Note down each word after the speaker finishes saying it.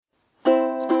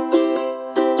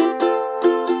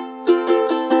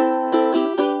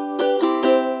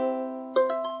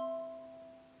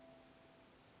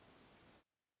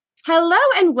Hello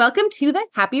and welcome to The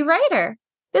Happy Writer.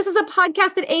 This is a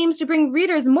podcast that aims to bring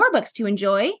readers more books to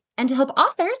enjoy and to help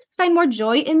authors find more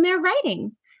joy in their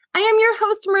writing. I am your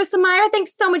host, Marissa Meyer.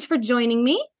 Thanks so much for joining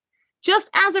me. Just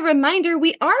as a reminder,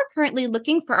 we are currently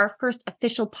looking for our first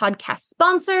official podcast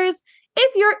sponsors.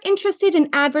 If you're interested in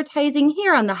advertising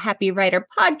here on the Happy Writer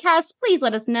podcast, please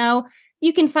let us know.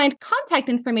 You can find contact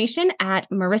information at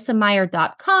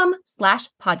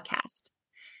marissameyer.com/podcast.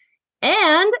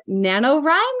 And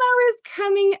NaNoWriMo is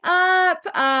coming up.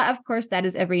 Of course, that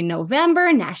is every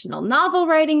November, National Novel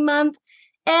Writing Month.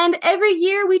 And every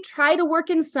year we try to work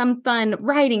in some fun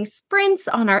writing sprints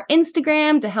on our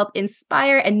Instagram to help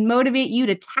inspire and motivate you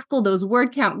to tackle those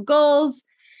word count goals.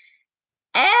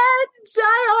 And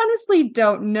I honestly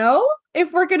don't know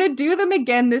if we're going to do them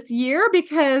again this year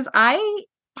because I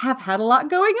have had a lot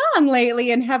going on lately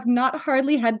and have not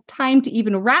hardly had time to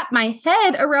even wrap my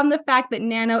head around the fact that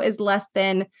Nano is less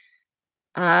than,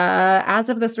 as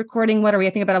of this recording, what are we? I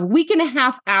think about a week and a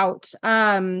half out.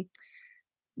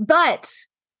 But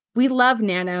we love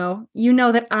Nano. You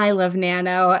know that I love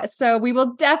Nano. So we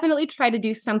will definitely try to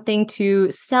do something to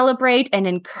celebrate and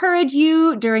encourage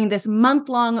you during this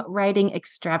month-long writing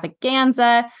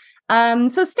extravaganza.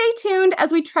 So stay tuned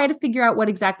as we try to figure out what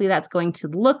exactly that's going to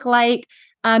look like.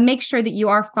 Make sure that you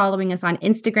are following us on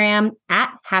Instagram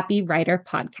at Happy Writer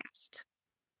Podcast.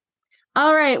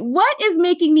 All right, what is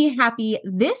making me happy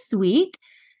this week?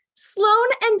 Sloan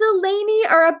and Delaney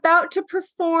are about to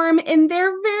perform in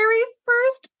their very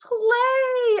first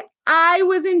play. I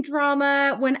was in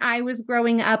drama when I was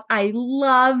growing up. I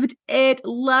loved it,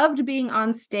 loved being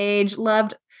on stage,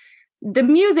 loved the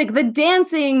music, the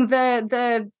dancing,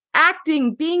 the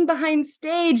acting, being behind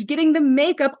stage, getting the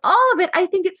makeup, all of it. I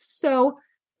think it's so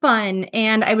fun.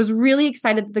 And I was really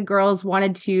excited that the girls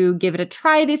wanted to give it a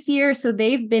try this year. So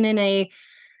they've been in a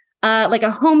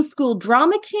homeschool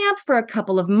drama camp for a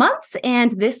couple of months.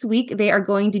 And this week they are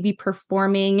going to be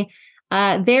performing.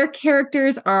 Their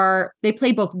characters they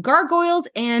play both gargoyles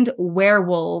and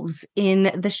werewolves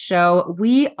in the show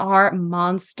We Are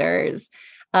Monsters.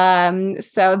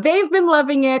 So they've been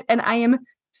loving it and I am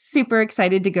super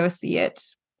excited to go see it.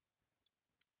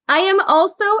 I am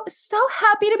also so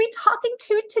happy to be talking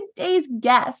to today's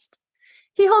guest.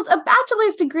 He holds a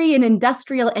bachelor's degree in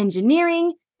industrial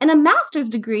engineering and a master's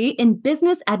degree in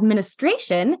business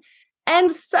administration.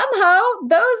 And somehow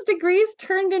those degrees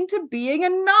turned into being a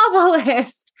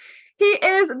novelist. He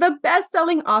is the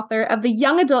best-selling author of the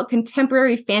young adult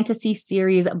contemporary fantasy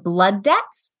series Blood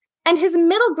Debts, and his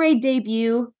middle grade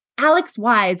debut, Alex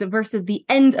Wise versus the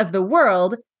End of the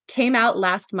World, came out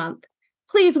last month.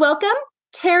 Please welcome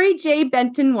Terry J.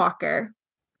 Benton-Walker.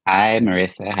 Hi,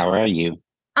 Marissa. How are you?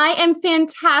 I am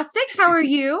fantastic. How are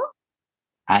you?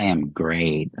 I am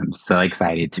great. I'm so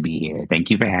excited to be here. Thank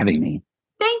you for having me.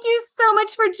 Thank you so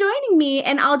much for joining me.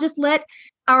 And I'll just let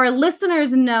our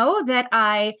listeners know that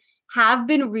I have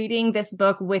been reading this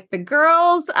book with the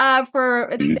girls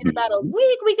it's been about a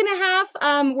week and a half.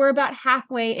 We're about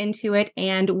halfway into it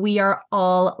and we are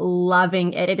all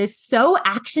loving it. It is so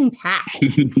action-packed.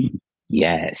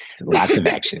 Yes, lots of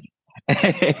action. So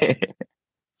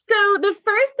the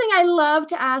first thing I love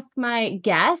to ask my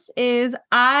guests is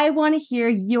I want to hear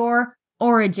your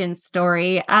origin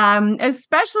story,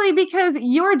 especially because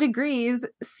your degrees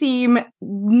seem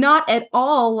not at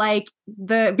all like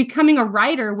becoming a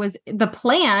writer was the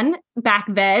plan back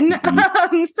then.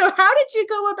 Mm-hmm. So how did you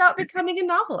go about becoming a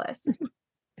novelist?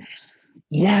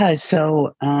 Yeah,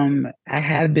 so I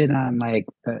have been on like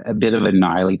a bit of a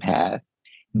gnarly path.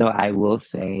 Though I will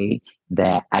say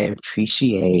that I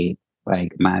appreciate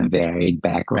like my varied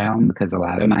background because a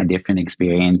lot of my different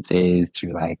experiences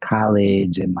through like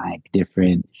college and like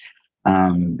different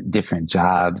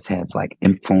jobs have like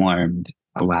informed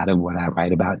a lot of what I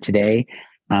write about today.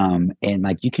 And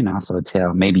like you can also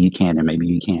tell, maybe you can or maybe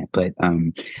you can't, but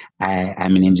I'm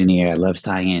an engineer. I love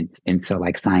science, and so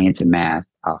like science and math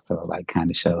also like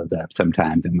kind of shows up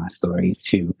sometimes in my stories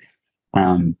too.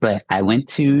 But I went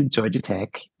to Georgia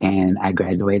Tech and I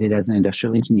graduated as an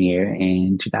industrial engineer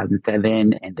in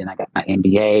 2007. And then I got my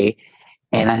MBA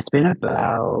and I spent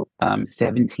about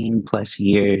 17 plus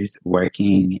years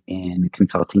working in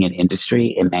consulting and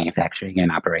industry in manufacturing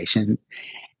and operations.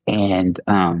 And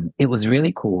it was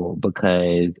really cool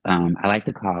because I like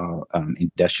to call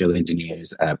industrial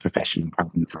engineers professional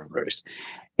problem solvers.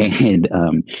 And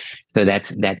so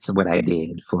that's what I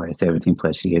did for 17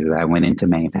 plus years. I went into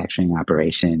manufacturing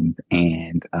operations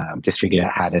and just figured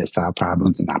out how to solve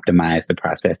problems and optimize the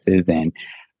processes and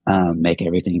make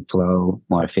everything flow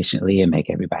more efficiently and make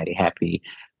everybody happy.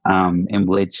 In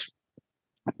which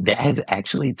that has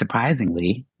actually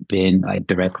surprisingly been like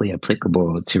directly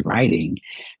applicable to writing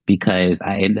because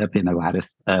I end up in a lot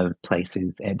of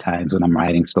places at times when I'm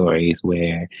writing stories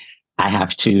where I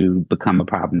have to become a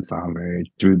problem solver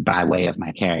through by way of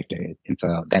my characters. And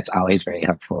so that's always very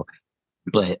helpful.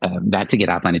 But not to get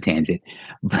off on a tangent,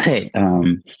 but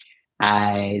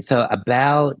so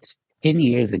about 10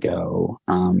 years ago,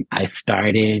 I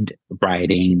started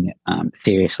writing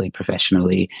seriously,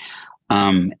 professionally,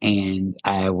 and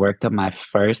I worked on my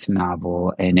first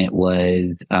novel, and it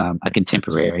was a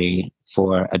contemporary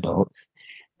for adults.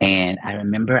 And I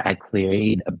remember I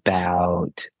queried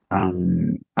about, I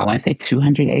want to say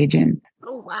 200 agents,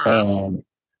 Oh, wow. and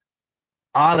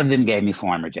all of them gave me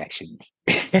form rejections.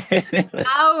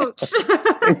 Ouch.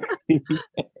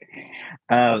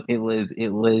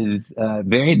 It was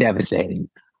very devastating,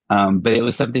 but it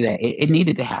was something that it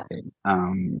needed to happen,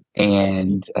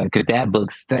 and because that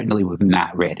book certainly was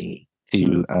not ready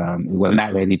it was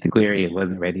not ready to query, it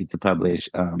wasn't ready to publish.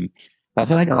 I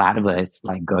feel like a lot of us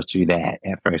like go through that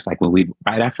at first, like when we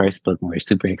write our first book and we're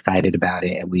super excited about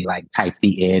it, and we like type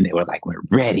the end, and we're like we're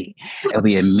ready, and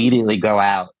we immediately go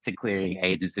out to clearing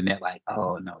agents, and they're like,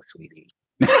 "Oh no, sweetie."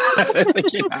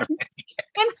 Like, you're not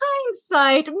In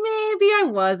hindsight, maybe I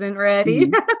wasn't ready.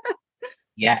 ready.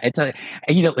 Yeah, and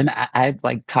and I've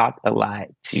like talked a lot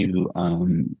to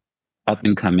up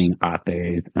and coming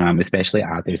authors, especially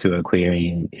authors who are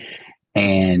querying,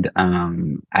 and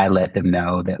I let them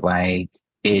know that like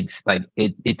it's like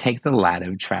it takes a lot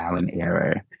of trial and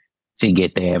error to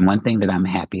get there. And one thing that I'm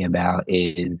happy about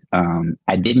is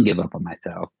I didn't give up on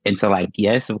myself. And so like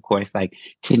yes, of course, like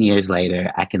 10 years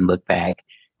later, I can look back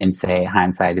and say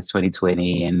hindsight is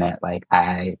 2020, and that like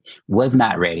I was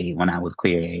not ready when I was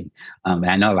querying. And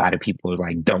I know a lot of people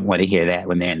like don't want to hear that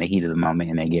when they're in the heat of the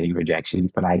moment and they're getting rejections,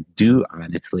 but I do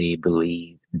honestly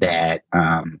believe that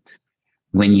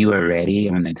when you are ready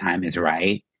and when the time is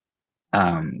right,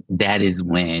 that is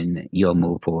when you'll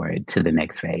move forward to the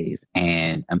next phase.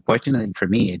 And unfortunately for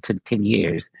me, it took 10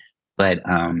 years, but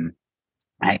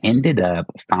I ended up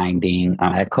finding,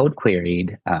 I code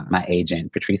queried my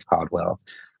agent, Patrice Caldwell,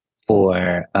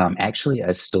 for actually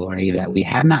a story that we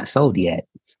have not sold yet.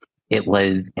 It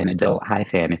was an adult high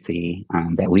fantasy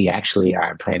that we actually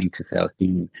are planning to sell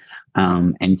soon.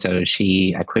 And so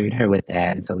I queried her with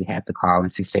that. And so we had the call,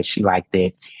 and she said she liked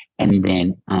it. And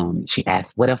then she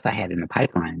asked what else I had in the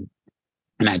pipeline.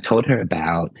 And I told her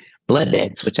about Blood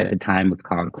Debts, which at the time was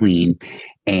called Queen.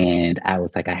 And I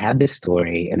was like, I have this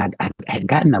story. And I had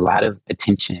gotten a lot of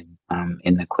attention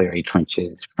in the query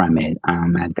trenches from it.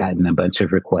 I'd gotten a bunch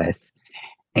of requests,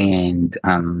 and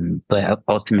but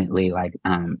ultimately like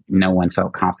no one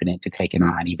felt confident to take it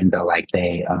on, even though like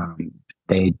they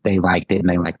liked it and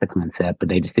they liked the concept, but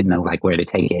they just didn't know like where to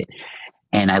take it.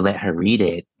 And I let her read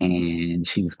it, and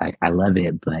she was like, I love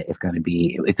it, but it's going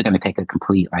to take a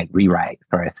complete like rewrite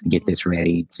for us to get this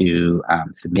ready to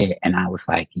submit. And I was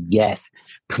like, yes,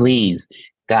 please,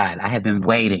 God, I have been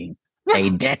waiting a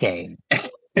decade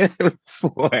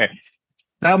for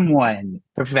someone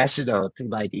professional to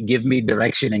like give me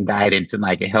direction and guidance and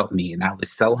like help me. And I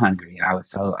was so hungry, and I was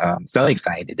so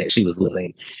excited that she was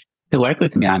willing to work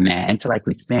with me on that. And so like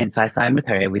so I signed with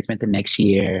her, and we spent the next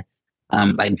year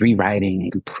like rewriting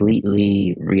and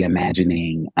completely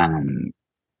reimagining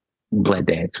Blood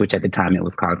Debts, which at the time it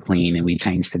was called Clean, and we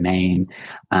changed the name.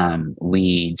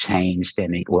 We changed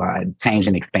and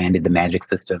expanded the magic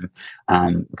system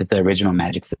because the original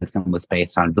magic system was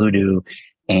based on voodoo.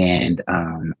 And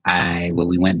when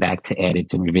we went back to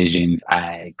edits and revisions,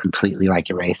 I completely like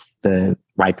wiped the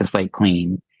slate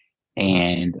clean,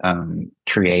 and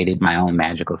created my own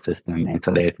magical system. And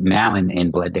so there's now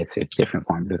in Blood Debts, there's different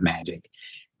forms of magic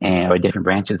or different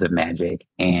branches of magic.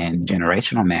 And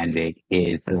generational magic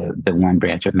is the one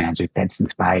branch of magic that's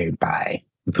inspired by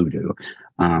voodoo.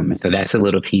 And so that's a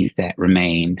little piece that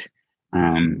remained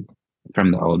from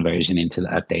the old version into the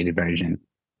updated version.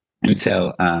 And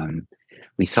so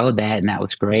we sold that, and that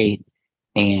was great.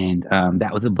 And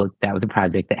that was a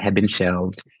project that had been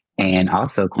shelved. And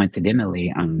also,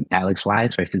 coincidentally, Alex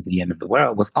Wise versus the End of the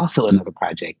World was also another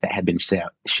project that had been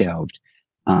shelved.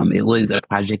 It was a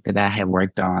project that I had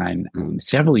worked on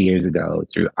several years ago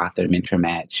through author mentor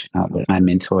match with my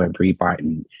mentor, Bree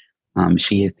Barton.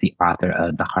 She is the author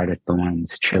of the Heart of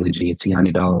Thorns trilogy. It's a young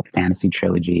adult fantasy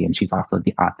trilogy, and she's also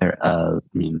the author of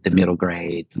the middle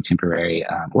grade contemporary,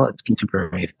 it's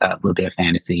contemporary, a little bit of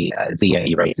fantasy, Zia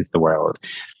Erases the World.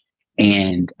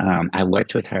 And I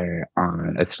worked with her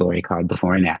on a story called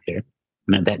Before and After.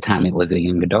 And at that time, it was a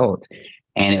young adult,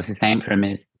 and it was the same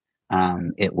premise.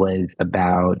 It was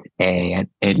about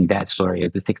in that story,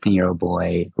 it was a 16-year-old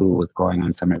boy who was going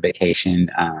on summer vacation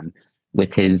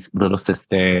with his little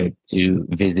sister to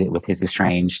visit with his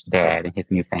estranged dad and his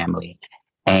new family.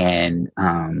 And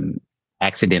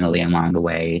accidentally along the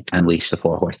way unleashed the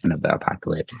four horsemen of the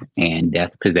apocalypse, and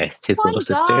death possessed his Oh little my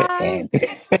sister.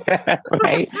 gosh. And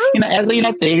right, as you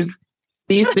know,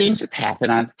 these things just happen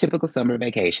on typical summer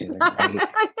vacation, right?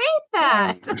 I hate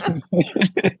that. Um,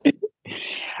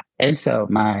 and so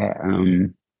my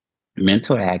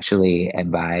mentor actually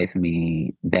advised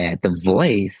me that the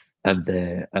voice of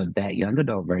that young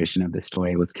adult version of the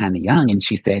story was kind of young, and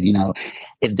she said,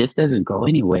 if this doesn't go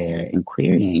anywhere in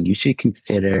querying, you should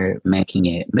consider making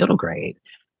it middle grade.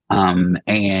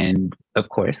 And of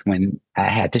course, when I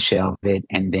had to shelve it,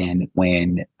 and then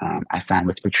when I signed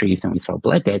with Patrice and we sold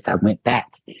Blood Debts, I went back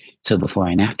to before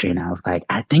and after, and I was like,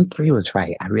 I think Bree was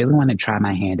right. I really want to try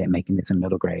my hand at making this a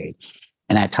middle grade.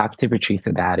 And I talked to Patrice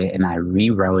about it, and I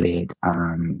rewrote it.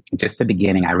 Just the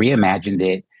beginning, I reimagined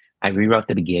it. I rewrote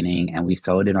the beginning, and we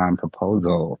sold it on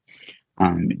proposal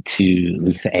to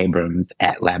Lisa Abrams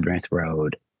at Labyrinth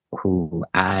Road, who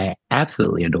I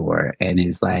absolutely adore and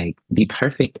is like the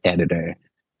perfect editor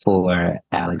for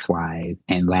Alex Wise.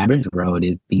 And Labyrinth Road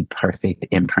is the perfect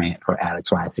imprint for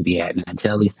Alex Wise to be at. And I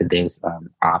tell Lisa this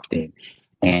often,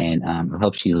 and I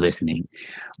hope she's listening.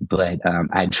 But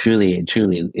I truly,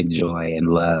 truly enjoy and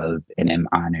love and am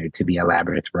honored to be a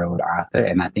Labyrinth Road author.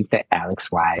 And I think that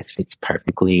Alex Wise fits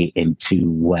perfectly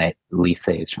into what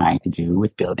Lisa is trying to do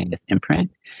with building this imprint.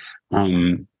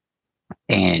 Um,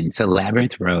 and so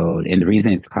Labyrinth Road, and the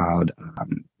reason it's called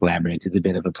Labyrinth is a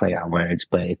bit of a play on words,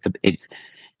 but it's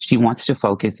she wants to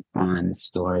focus on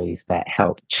stories that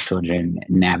help children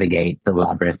navigate the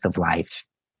labyrinth of life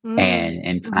Mm,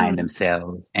 and find mhm.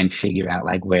 themselves and figure out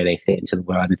like where they fit into the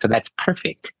world. And so that's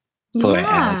perfect for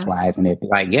Alex Yeah. Wise. And it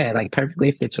like, yeah, like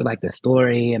perfectly fits with like the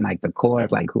story and like the core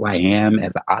of like who I am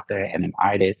as an author and an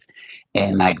artist.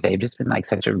 And like they've just been like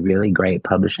such a really great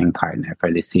publishing partner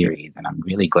for this series. And I'm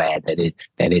really glad that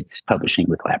it's publishing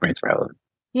with Labyrinth Road.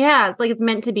 Yeah. It's like it's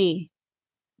meant to be.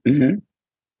 Hmm.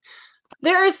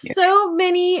 There are Yeah. so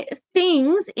many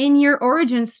things in your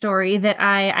origin story that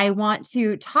I want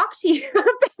to talk to you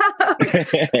about.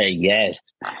 Yes.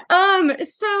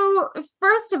 So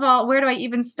first of all, where do I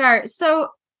even start? So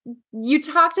you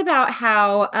talked about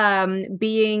how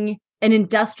being an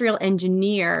industrial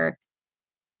engineer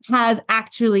has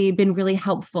actually been really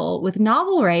helpful with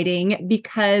novel writing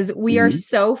because we are Hmm.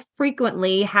 so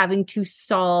frequently having to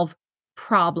solve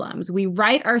problems. We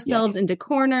write Yes. ourselves into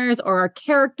corners, or our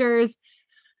characters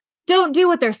don't do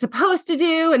what they're supposed to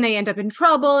do and they end up in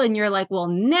trouble. And you're like, well,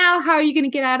 now how are you going to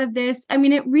get out of this? I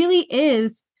mean, it really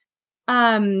is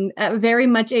very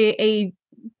much a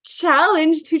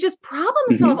challenge to just problem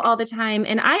solve Hmm. all the time.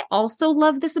 And I also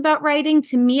love this about writing.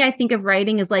 To me, I think of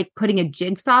writing as like putting a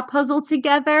jigsaw puzzle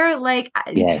together, like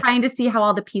Yes. trying to see how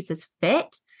all the pieces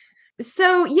fit.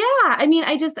 So yeah, I mean,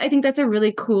 I think that's a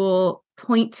really cool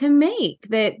point to make,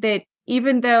 that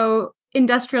even though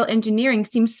industrial engineering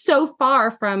seems so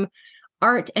far from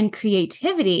art and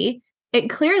creativity, it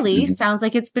clearly Mhm. sounds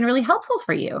like it's been really helpful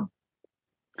for you.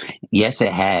 Yes,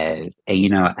 it has.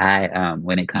 And I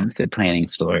when it comes to planning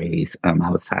stories, I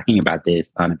was talking about this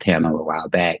on a panel a while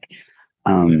back.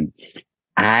 Um,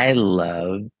 I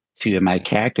love to, and my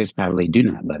characters probably do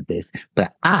not love this,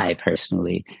 but I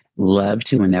personally love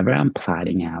to, whenever I'm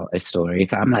plotting out a story,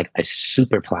 so I'm like a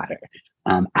super plotter.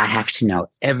 I have to know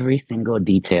every single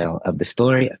detail of the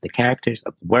story, of the characters,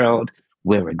 of the world,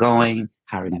 where we're going,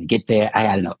 how we're going to get there. I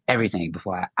got to know everything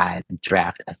before I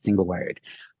draft a single word.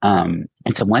 And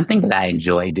so, one thing that I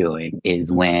enjoy doing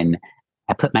is when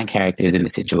I put my characters in a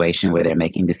situation where they're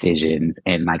making decisions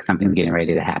and like something's getting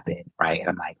ready to happen, right? And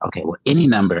I'm like, okay, well, any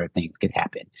number of things could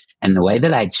happen. And the way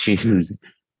that I choose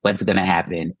what's going to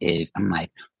happen is I'm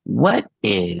like, what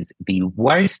is the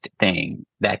worst thing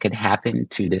that could happen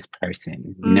to this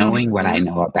person, knowing what I Mhm.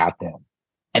 know about them?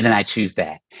 And then I choose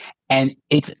that. And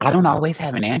I don't always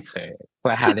have an answer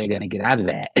for how they're going to get out of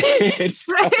that.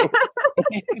 Right. So,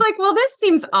 Like, well, this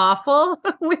seems awful.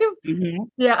 We've mhm.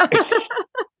 Yeah.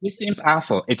 This seems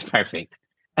awful. It's perfect.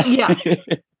 Yeah. And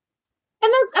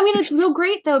that's, I mean, it's so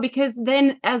great though, because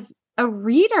then as a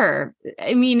reader,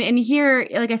 I mean, and here,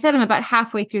 like I said, I'm about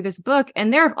halfway through this book,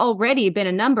 and there have already been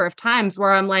a number of times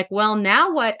where I'm like, well,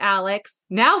 now what, Alex?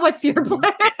 Now what's your Mhm.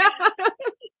 plan?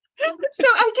 So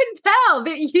I can tell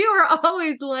that you are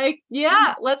always like,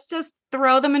 yeah, let's just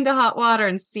throw them into hot water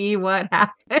and see what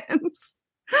happens.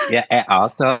 Yeah, and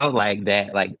also like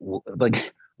that, like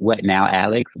what now,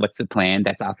 Alex? What's the plan?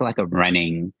 That's also like a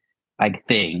running like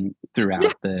thing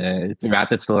throughout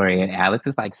the story. And Alex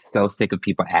is like so sick of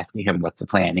people asking him what's the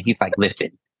plan. And he's like,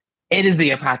 listen, it is the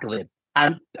apocalypse.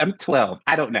 I'm 12.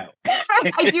 I don't know.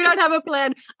 I do not have a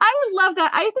plan. I would love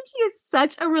that. I think he is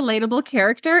such a relatable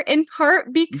character, in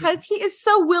part because he is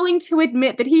so willing to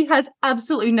admit that he has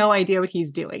absolutely no idea what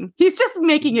he's doing. He's just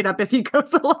making it up as he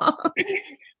goes along.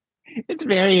 It's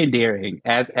very endearing,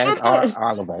 as It are is.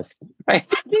 all of us. I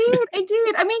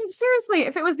did. I mean, seriously,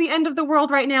 if it was the end of the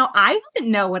world right now, I wouldn't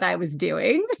know what I was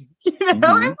doing. I'm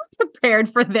Mhm. not prepared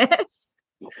for this.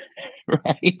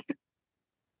 Right.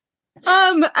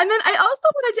 And then I also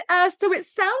wanted to ask, so it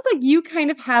sounds like you kind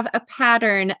of have a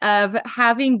pattern of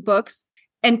having books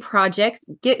and projects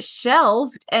get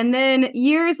shelved, and then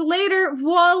years later,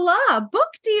 voila, book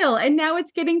deal, and now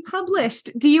it's getting published.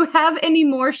 Do you have any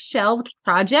more shelved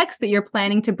projects that you're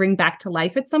planning to bring back to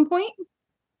life at some point?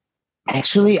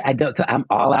 Actually, I don't. So I'm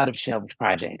all out of shelved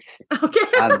projects. Okay.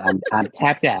 I'm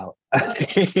tapped out. Now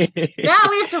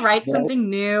we have to write But something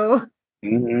new.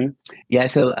 hmm yeah,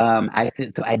 so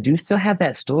I do still have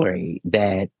that story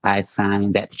that I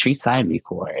signed that Tree signed me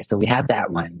for. So we have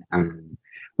that one.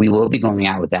 We will be going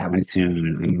out with that one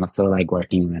soon. I'm also like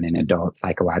working on an adult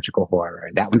psychological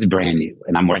horror. That one's brand new,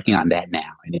 and I'm working on that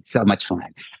now, and it's so much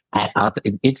fun.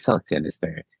 It's so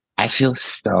sinister. I feel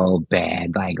so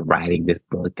bad like writing this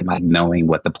book and like knowing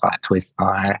what the plot twists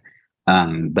are.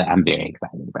 But I'm very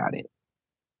excited about it.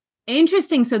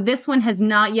 Interesting. So this one has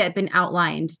not yet been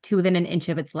outlined to within an inch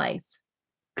of its life.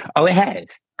 Oh, it has.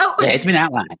 Oh, Yeah, it's been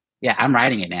outlined. Yeah, I'm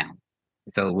writing it now.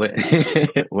 So we're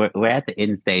we're at the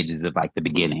end stages of like the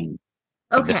beginning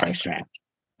of the okay. first draft.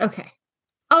 Okay.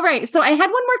 All right. So I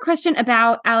had one more question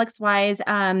about Alex Wise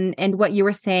and what you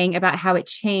were saying about how it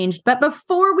changed. But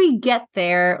before we get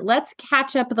there, let's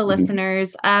catch up with the Mhm.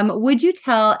 listeners. Would you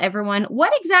tell everyone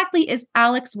what exactly is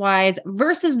Alex Wise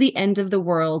versus the end of the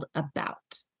world about?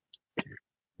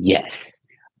 Yes.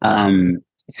 Um,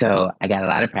 so I got a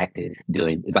lot of practice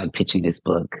doing like pitching this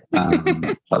book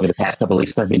over the past couple of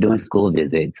weeks. So I've been doing school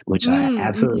visits, which are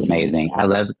absolutely Mm-hmm. amazing. I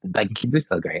love like kids are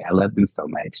so great. I love them so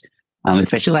much.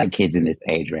 Especially like kids in this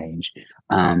age range.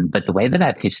 But the way that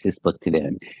I pitch this book to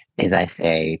them is I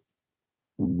say,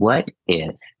 what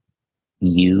if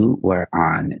you were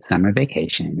on summer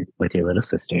vacation with your little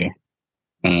sister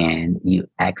and you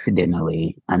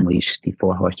accidentally unleashed the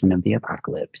four horsemen of the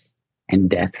apocalypse and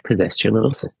death possessed your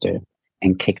little sister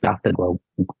and kicked off a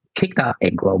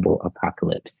global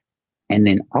apocalypse. And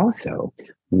then also,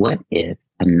 what if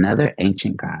another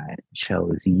ancient god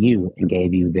chose you and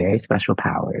gave you very special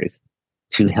powers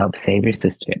to help save your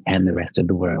sister and the rest of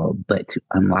the world, but to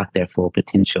unlock their full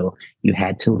potential, you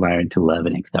had to learn to love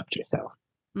and accept yourself.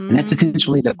 And that's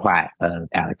essentially the plot of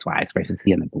Alex Wise versus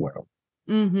the end of the world.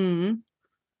 Mm-hmm.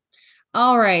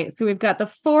 All right. So we've got the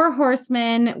four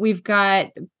horsemen. We've got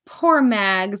poor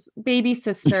Mag's baby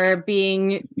sister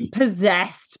being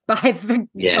possessed by the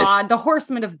Yes. god, the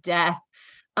horseman of death.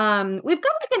 We've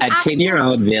got like an A actual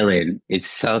 10-year-old villain is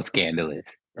so scandalous,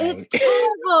 it's right?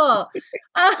 terrible.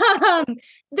 Um,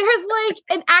 there's like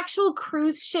an actual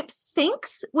cruise ship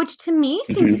sinks, which to me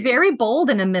seems Mhm, very bold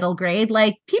in a middle grade.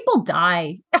 Like people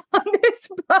die on this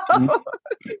mhm, boat.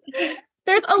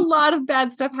 There's a lot of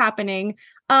bad stuff happening.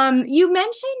 You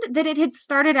mentioned that it had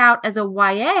started out as a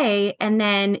YA and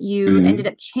then you ended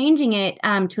mhm. up changing it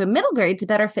to a middle grade to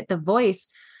better fit the voice.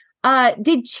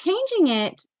 Did changing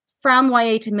it from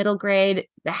YA to middle grade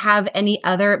have any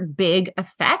other big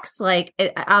effects, like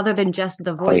other than just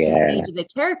the Oh voice and the yeah. age of the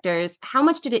characters? How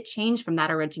much did it change from that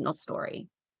original story?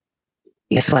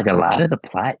 It's like a lot of the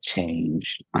plot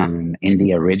changed in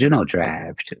the original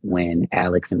draft when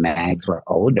Alex and Mags were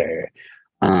older.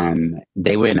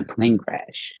 They were in a plane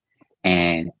crash.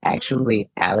 And actually,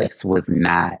 Alex was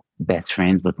not best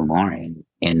friends with Lauren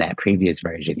in that previous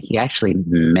version. He actually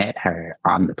met her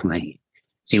on the plane.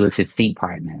 She was his seat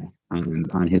partner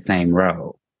on his same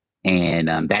row. And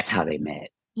that's how they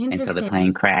met. And so the Interesting.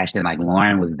 plane crashed, and like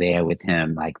Lauren was there with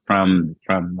him, like from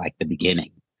like the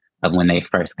beginning of when they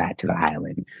first got to the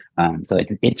island. So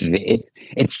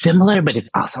it's similar, but it's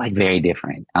also like very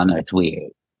different. I don't know, it's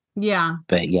weird, Yeah.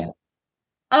 but yeah.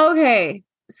 Okay.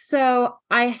 So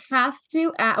I have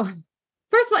to ask,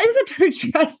 first of all, is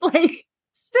it just like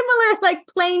similar, like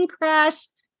plane crash,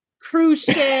 cruise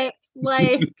ship,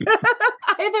 like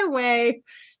either way,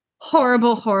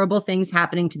 horrible, horrible things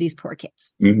happening to these poor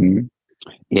kids. hmm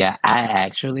Yeah, I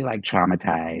actually like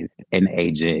traumatized an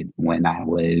agent when I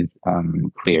was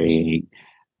querying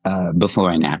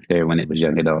before and after when it was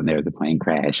young adult and there was a plane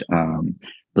crash.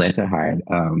 Bless her heart.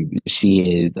 She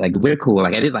is like we're cool.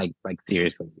 Like I did like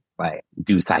seriously like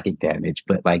do psychic damage,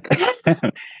 but like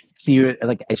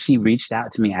she reached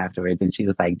out to me afterwards and she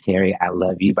was like, Terry, I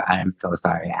love you, but I am so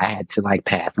sorry. I had to like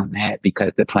pass on that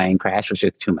because the plane crash was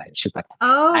just too much. She's like, I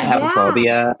Oh, have a yeah.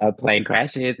 phobia of plane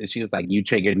crashes. And she was like, you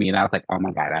triggered me. And I was like, oh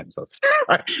my God, I'm so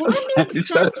sorry. That I'm makes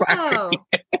so sense, sorry. though.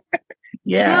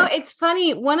 No, Yeah. it's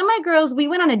funny. One of my girls, we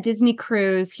went on a Disney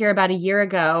cruise here about a year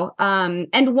ago.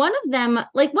 And one of them,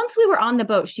 like once we were on the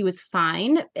boat, she was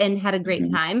fine and had a great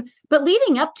Mhm. time. But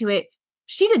leading up to it,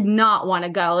 she did not want to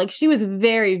go. Like she was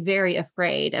very, very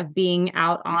afraid of being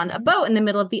out on a boat in the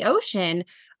middle of the ocean.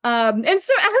 And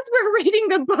so as we're reading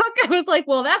the book, I was like,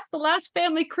 well, that's the last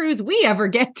family cruise we ever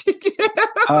get to do.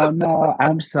 Oh no,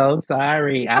 I'm so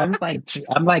sorry. I'm like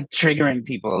triggering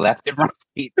people left and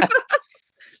right.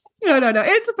 No, no, no.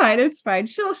 It's fine. It's fine.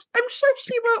 I'm sure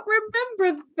she won't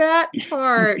remember that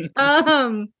part.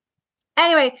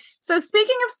 Anyway, so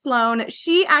speaking of Sloan,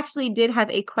 she actually did have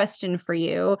a question for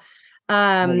you.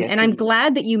 Oh yes, And she I'm did.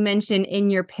 glad that you mentioned in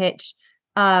your pitch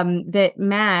that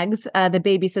Mags, the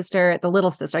baby sister, the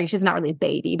little sister, she's not really a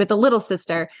baby, but the little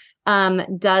sister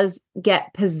does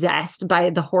get possessed by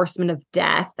the horseman of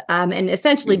death and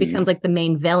essentially Mhm. becomes like the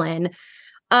main villain.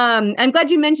 I'm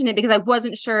glad you mentioned it because I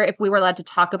wasn't sure if we were allowed to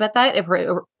talk about that,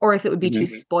 or if it would be too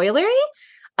Mhm. spoilery.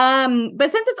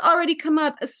 But since it's already come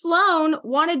up, Sloan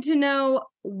wanted to know,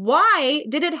 why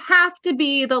did it have to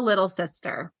be the little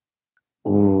sister?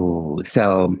 Ooh,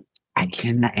 so I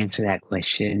cannot answer that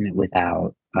question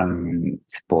without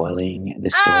spoiling the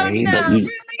Oh story. no,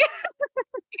 really?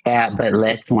 But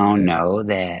let Sloan know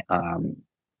that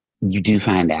you do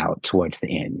find out towards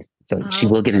the end. So she Oh,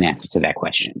 will get an answer to that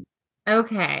question.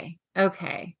 okay.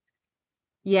 Okay.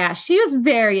 Yeah, she was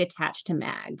very attached to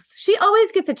Mags. She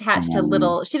always gets attached to Um,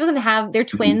 little. She doesn't have, they're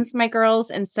mhm. twins, my girls,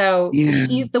 and so Yeah.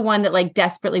 she's the one that like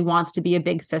desperately wants to be a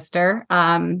big sister.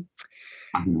 Um,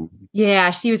 Yeah,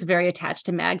 she was very attached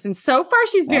to Mags, and so far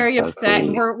she's that's very so upset. And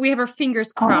sweet. we have our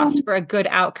fingers crossed Oh. for a good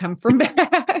outcome for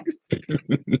Mags.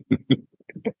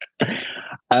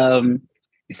 um,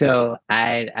 so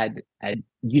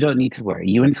you don't need to worry.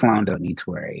 You and Sloan don't need to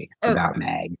worry Okay, about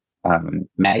Mags.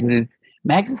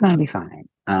 Mags is going to be fine.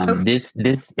 okay,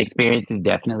 This experience is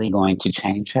definitely going to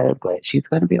change her, but she's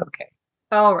going to be okay.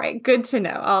 all right, good to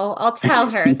know. I'll tell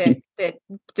her that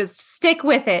just stick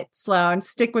with it, Sloan.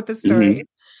 Stick with the Hmm. story.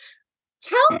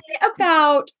 Tell me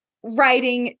about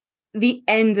writing the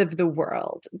end of the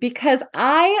world because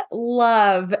I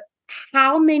love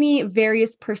how many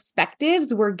various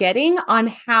perspectives we're getting on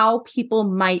how people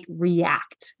might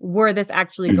react were this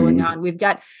actually going Hmm. on. We've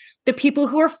got the people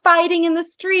who are fighting in the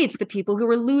streets, the people who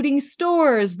are looting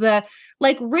stores, the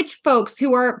like rich folks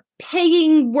who are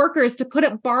paying workers to put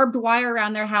up barbed wire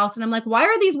around their house. And I'm like, why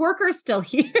are these workers still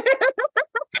here?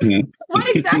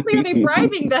 What exactly are they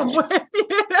bribing them with?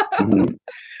 You know?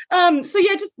 Hmm. So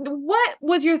yeah, just what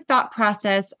was your thought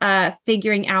process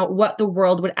figuring out what the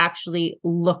world would actually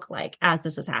look like as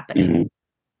this is happening? Hmm.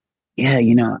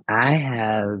 Yeah, I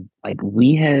have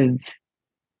we have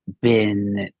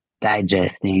been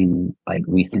digesting like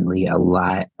recently a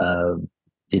lot of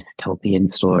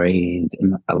dystopian stories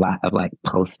and a lot of like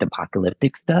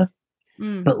post-apocalyptic stuff,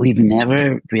 Mm. but we've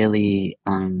never really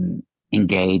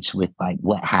engaged with like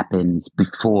what happens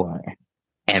before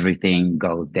everything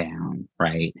goes down,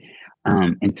 right?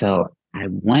 And so I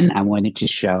wanted to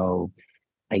show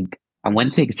like I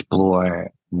wanted to explore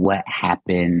what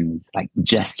happens like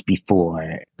just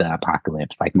before the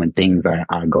apocalypse, like when things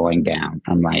are going down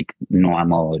from like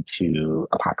normal to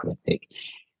apocalyptic.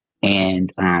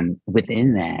 And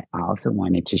within that, I also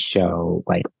wanted to show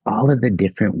like all of the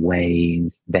different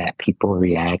ways that people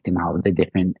react and all of the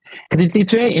different, because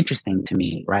it's very interesting to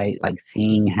me, right? Like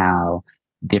seeing how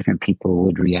different people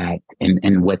would react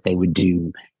and what they would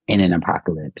do in an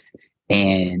apocalypse.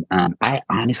 And I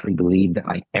honestly believe that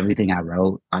like everything I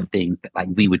wrote are things that like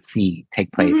we would see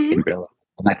take place Hmm. in real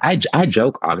life. Like I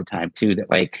joke all the time too that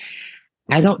like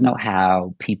I don't know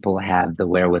how people have the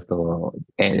wherewithal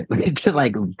and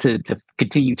to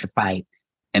continue to fight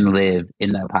and live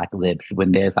in the apocalypse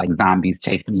when there's like zombies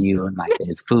chasing you and like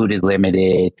there's food is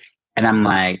limited. And I'm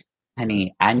like,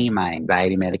 honey, I need my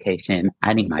anxiety medication.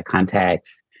 I need my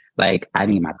contacts. Like I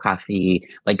need my coffee.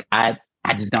 Like I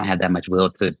just don't have that much will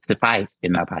to fight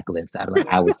in the apocalypse. I'm like,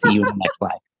 I will see you in the next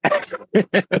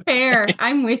life. Fair.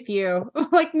 I'm with you.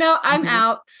 Like, no, I'm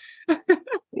out.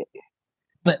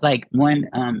 But like one,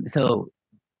 so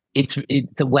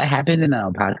what happened in the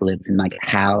apocalypse and like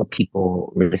how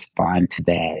people respond to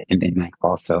that and then like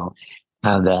also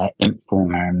how that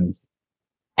informs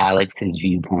Alex's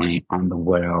viewpoint on the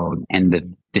world and the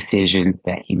decisions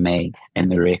that he makes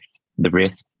and the risks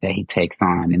that he takes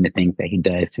on and the things that he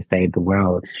does to save the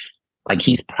world. Like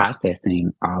he's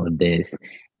processing all of this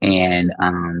And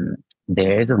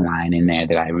there's a line in there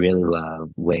that I really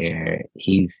love where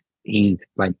he's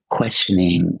like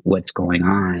questioning what's going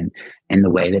on and the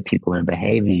way that people are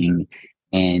behaving.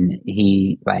 And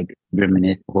he like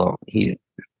he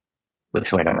what's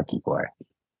the word I'm looking for?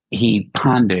 He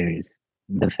ponders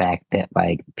the fact that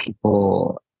like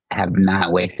people have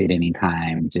not wasted any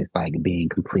time just like being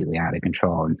completely out of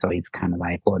control. And so he's kind of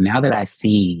like, well, now that I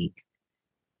see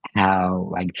how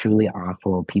like truly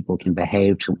awful people can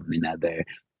behave to one another,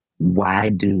 why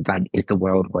do like is the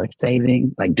world worth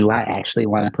saving? Like, do I actually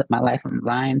want to put my life on the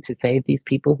line to save these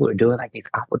people who are doing like these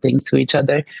awful things to each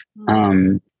other?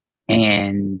 Um,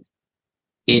 and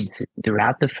it's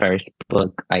throughout the first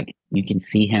book, like you can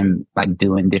see him like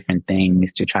doing different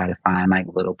things to try to find like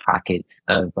little pockets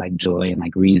of like joy and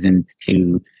like reasons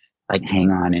to like hang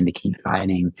on and to keep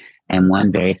fighting. And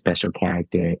one very special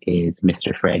character is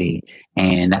Mr. Freddie.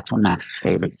 And that's one of my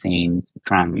favorite scenes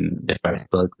from the first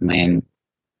book when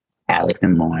Alex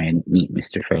and Lauren meet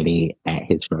Mr. Freddie at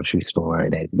his grocery store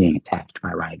that's being attacked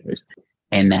by riders.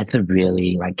 And that's a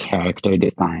really like character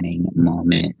defining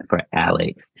moment for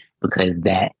Alex because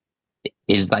that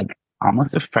is like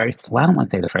almost the first, well, I don't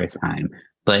want to say the first time,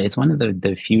 but it's one of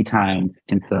the few times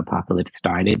since the apocalypse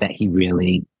started that he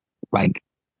really like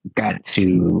got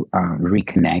to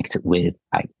reconnect with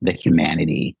like the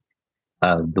humanity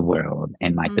of the world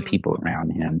and like the Mm. people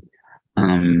around him.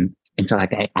 And so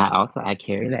like I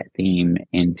carry that theme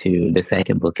into the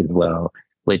second book as well,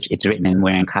 which it's written and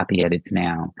we're in copy edits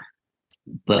now.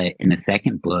 But in the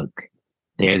second book,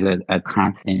 there's a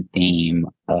constant theme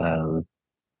of,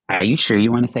 are you sure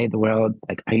you want to save the world?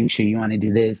 Like, are you sure you want to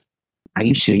do this? Are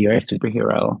you sure you're a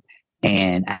superhero?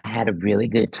 And I had a really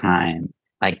good time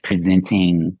like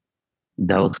presenting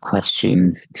those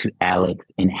questions to Alex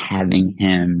and having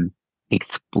him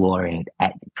explore it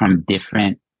from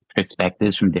different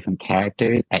perspectives, from different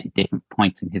characters at different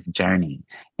points in his journey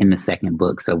in the second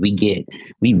book. So we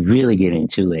really get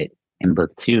into it in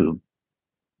book two.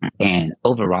 And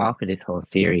overall for this whole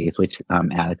series, which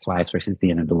Alex Wise versus the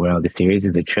End of the World, the series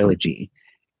is a trilogy.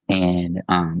 And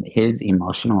his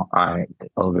emotional arc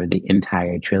over the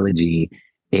entire trilogy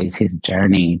is his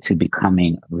journey to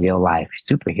becoming a real life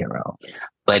superhero.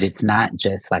 But it's not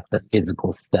just like the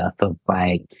physical stuff of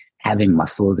like having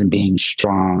muscles and being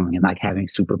strong and like having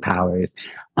superpowers.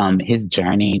 His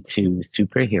journey to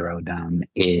superherodom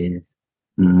is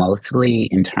mostly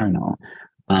internal.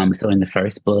 So in the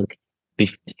first book,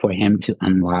 for him to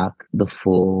unlock the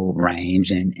full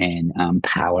range and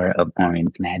power of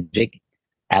Orin's magic,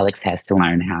 Alex has to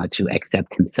learn how to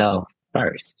accept himself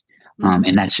first.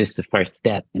 And that's just the first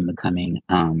step in becoming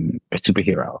a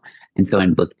superhero. And so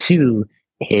in book two,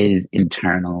 his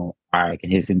internal arc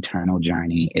and his internal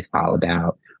journey is all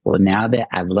about, well, now that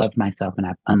I've loved myself and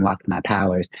I've unlocked my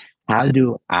powers, how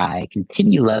do I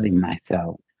continue loving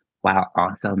myself while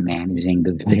also managing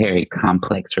the very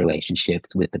complex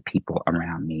relationships with the people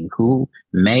around me who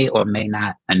may or may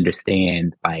not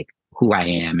understand like who I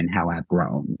am and how I've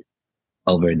grown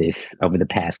over the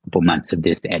past couple months of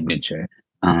this adventure.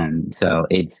 So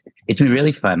it's been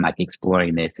really fun, like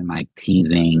exploring this and like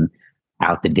teasing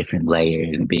out the different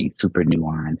layers and being super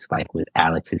nuanced, like with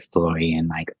Alex's story and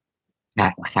like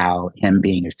how him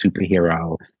being a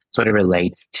superhero sort of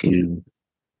relates to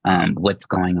what's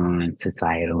going on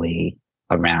societally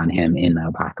around him in the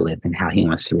apocalypse and how he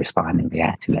wants to respond and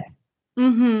react to that.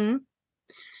 Mm-hmm.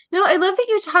 No, I love that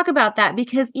you talk about that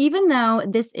because even though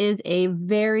this is a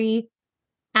very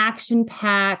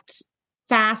action-packed,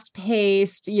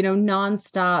 fast-paced,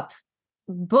 nonstop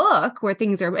book where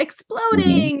things are Mm-hmm.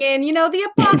 exploding and the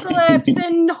apocalypse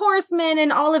and horsemen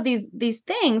and all of these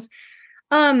things,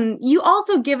 you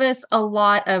also give us a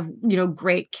lot of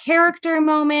great character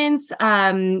moments,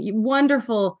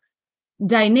 wonderful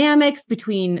dynamics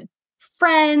between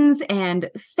friends and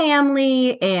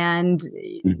family and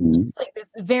Mm-hmm. just like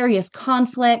this various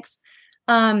conflicts.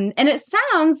 And it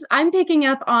sounds, I'm picking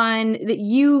up on that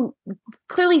you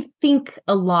clearly think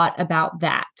a lot about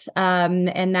that.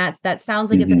 And that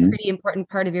sounds like it's a Mm-hmm. pretty important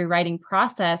part of your writing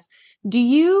process. Do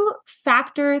you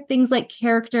factor things like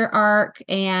character arc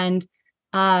and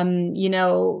how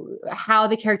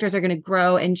the characters are going to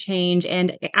grow and change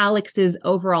and Alex's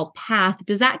overall path?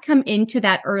 Does that come into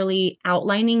that early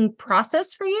outlining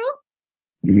process for you?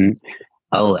 Mm-hmm.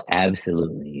 Oh,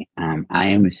 absolutely. I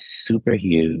am super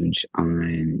huge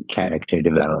on character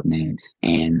development,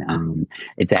 and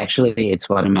it's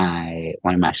one of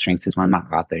my strengths. Is one of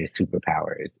my author's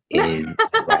superpowers is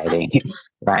writing,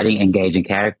 writing engaging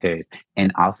characters,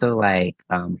 and also like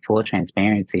full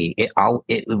transparency. It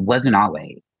wasn't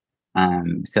always.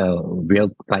 So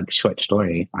real like short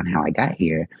story on how I got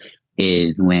here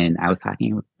is when I was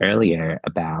talking earlier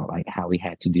about like how we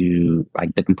had to do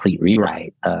like the complete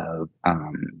rewrite of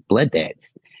Blood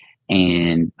Debts.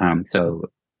 And so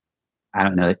I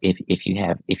don't know if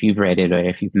you've read it or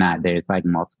if you've not, there's like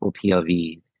multiple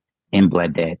POVs in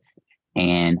Blood Debts.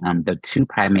 And the two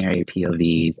primary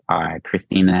POVs are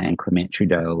Christina and Clement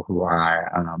Trudeau, who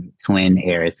are twin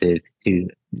heirs to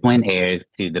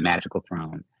the magical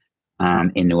throne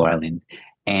in New Orleans.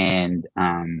 And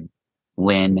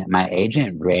when my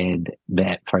agent read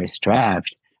that first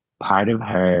draft, part of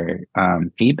her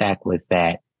feedback was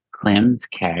that Clem's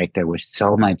character was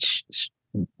so much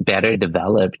better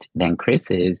developed than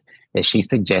Chris's that she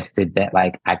suggested that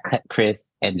like I cut Chris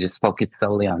and just focus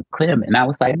solely on Clem. And I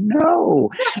was like, no.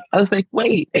 I was like,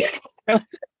 wait. wait, wait.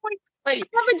 I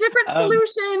have a different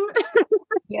solution.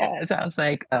 Yeah, so I was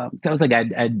like,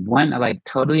 I like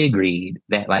totally agreed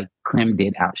that like Clem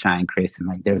did outshine Chris, and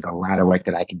like there's a lot of work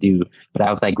that I could do. But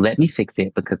I was like, let me fix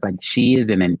it because like she is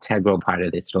an integral part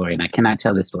of this story, and I cannot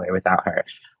tell this story without her.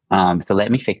 So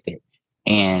let me fix it.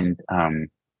 And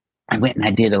I went and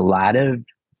I did a lot of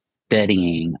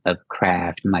studying of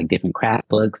craft and like different craft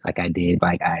books. Like I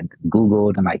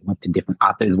Googled and like went to different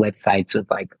authors' websites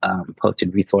with like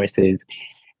posted resources.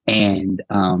 And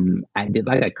I did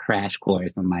like a crash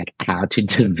course on like how to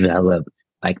develop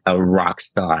like a rock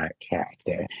star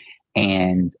character.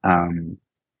 And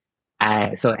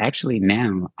I so actually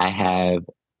now I have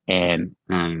an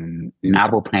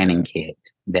novel planning kit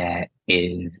that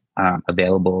is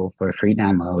available for a free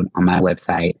download on my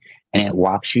website, and it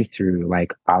walks you through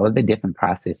like all of the different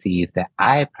processes that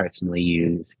I personally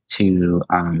use to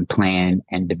plan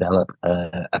and develop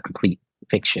a complete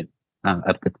fiction,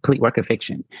 a complete work of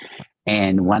fiction.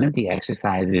 And one of the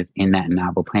exercises in that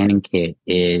novel planning kit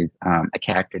is a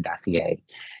character dossier,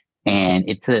 and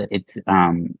it's a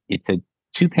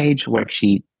 2-page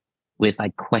worksheet with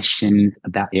like questions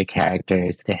about your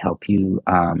characters to help you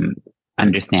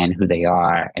understand who they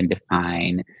are and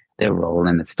define their role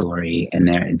in the story and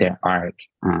their arc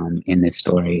in this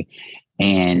story.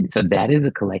 And so that is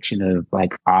a collection of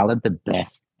like all of the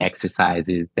best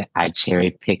exercises that I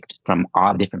cherry picked from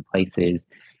all different places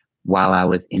while I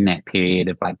was in that period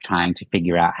of like trying to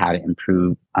figure out how to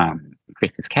improve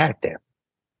Chris's character.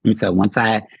 And so once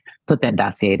I put that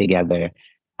dossier together,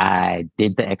 I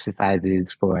did the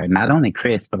exercises for not only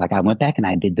Chris, but like I went back and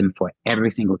I did them for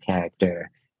every single character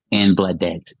in Blood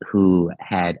Debt who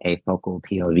had a focal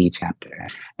POV chapter.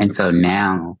 And so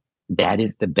now that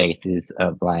is the basis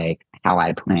of like how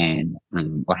I plan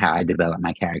or how I develop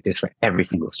my characters for every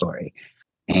single story.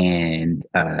 And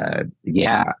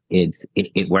yeah,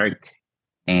 it worked.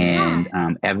 Yeah.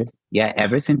 And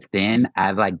ever since then,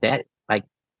 I've like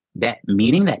that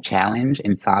meeting that challenge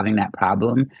and solving that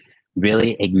problem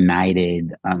really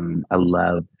ignited a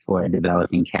love for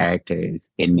developing characters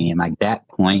in me. And like that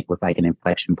point was like an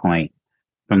inflection point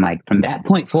from that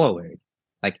point forward,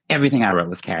 like everything I wrote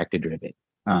was character driven.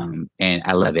 And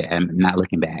I love it. I'm not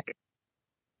looking back.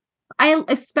 I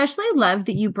especially love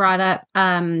that you brought up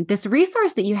this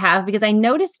resource that you have because I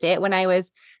noticed it when I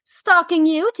was stalking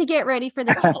you to get ready for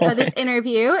this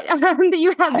interview. That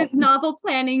you have this novel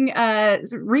planning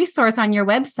resource on your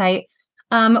website,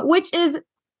 which is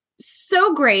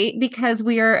so great because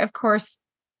we are, of course,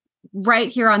 right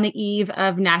here on the eve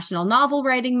of National Novel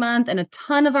Writing Month, and a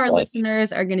ton of our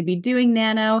listeners are going to be doing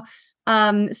Nano.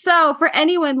 So for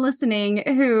anyone listening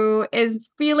who is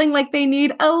feeling like they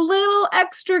need a little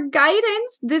extra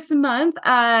guidance this month,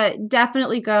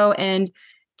 definitely go and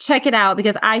check it out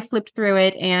because I flipped through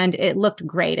it and it looked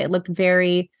great. It looked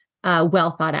very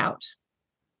well thought out.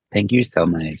 Thank you so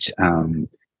much.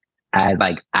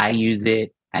 I use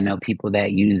it. I know people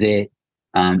that use it.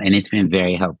 And it's been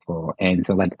very helpful. And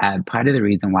so part of the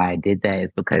reason why I did that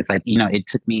is because it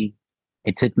took me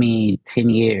 10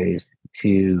 years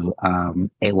to,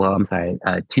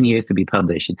 10 years to be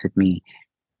published. It took me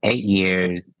 8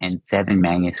 years and 7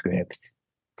 manuscripts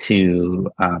to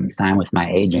sign with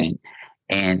my agent.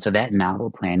 And so that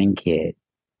novel planning kit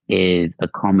is a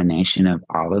culmination of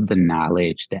all of the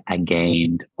knowledge that I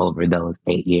gained over those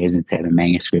 8 years and 7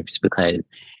 manuscripts, because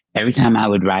every time I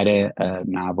would write a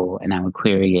novel and I would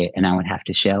query it and I would have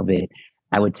to shelve it,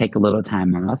 I would take a little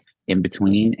time off in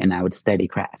between and I would study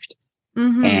craft.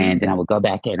 Mm-hmm. And then I would go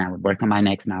back and I would work on my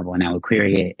next novel and I would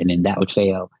query it and then that would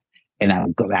fail. And I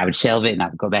would shelve it and I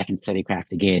would go back and study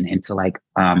craft again. And so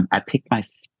I picked my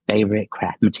favorite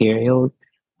craft materials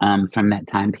from that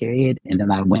time period. And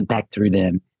then I went back through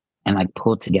them and like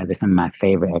pulled together some of my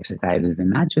favorite exercises, and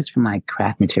not just from like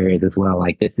craft materials as well.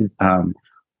 Like this is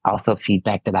also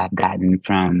feedback that I've gotten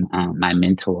from my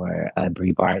mentor,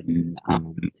 Bree Barton,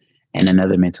 and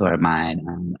another mentor of mine,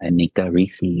 Anika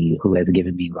Reese, who has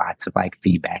given me lots of like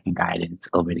feedback and guidance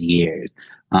over the years.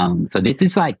 So this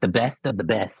is like the best of the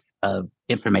best of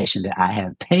information that I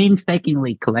have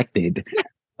painstakingly collected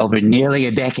over nearly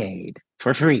a decade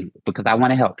for free because I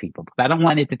want to help people. Because I don't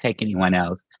want it to take anyone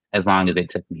else as long as it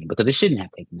took me because it shouldn't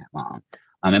have taken that long.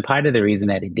 And part of the reason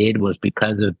that it did was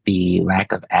because of the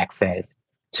lack of access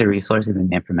to resources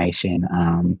and information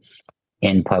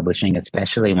in publishing,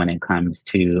 especially when it comes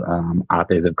to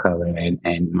authors of color and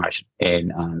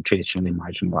traditionally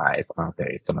marginalized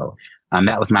authors. So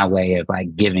that was my way of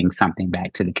like giving something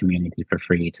back to the community for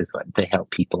free to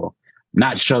help people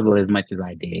not struggle as much as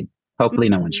I did. Hopefully,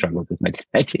 no one Mhm. struggled as much as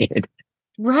I did.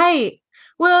 Right.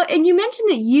 Well, and you mentioned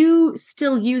that you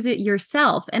still use it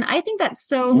yourself. And I think that's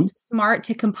so Mhm. smart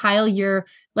to compile your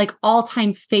like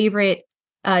all-time favorite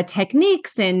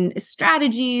techniques and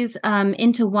strategies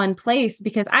into one place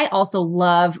because I also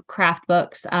love craft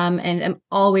books and I'm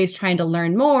always trying to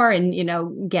learn more and,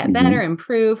 get better, Mhm.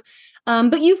 improve.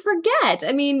 But you forget,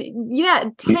 I mean, yeah,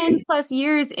 10 plus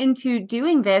years into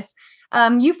doing this,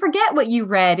 you forget what you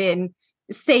read in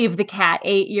Save the Cat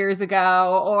 8 years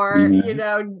ago or,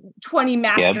 Mhm. 20 Yep.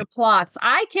 master plots.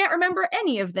 I can't remember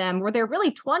any of them. Were there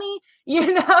really 20?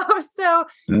 So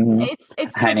Mhm. it's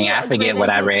such Honey, I a great forget what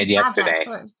I idea to read have that yesterday.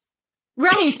 source.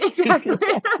 Right, exactly.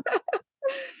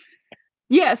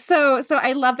 Yeah, so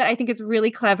I love that. I think it's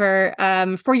really clever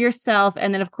for yourself,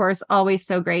 and then of course, always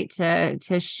so great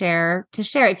to share.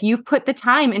 If you've put the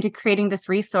time into creating this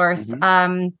resource,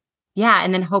 Mhm. yeah,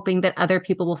 and then hoping that other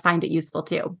people will find it useful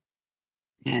too.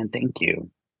 And thank you.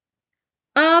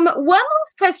 One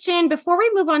last question before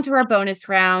we move on to our bonus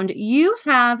round. You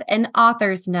have an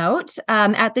author's note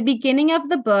at the beginning of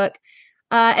the book.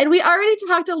 And we already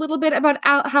talked a little bit about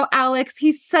how Alex,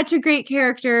 he's such a great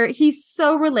character. He's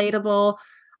so relatable.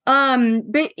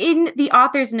 But in the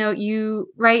author's note, you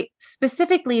write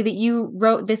specifically that you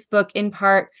wrote this book in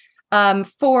part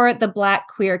for the Black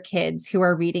queer kids who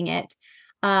are reading it.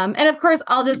 And of course,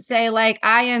 I'll just say, like,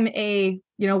 I am a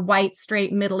white,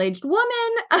 straight, middle-aged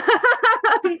woman,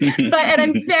 and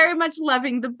I'm very much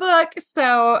loving the book.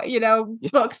 So,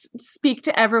 books speak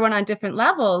to everyone on different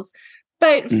levels.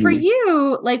 But for Mhm.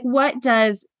 you, like, what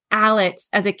does Alex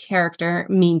as a character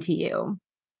mean to you?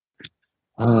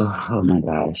 Oh my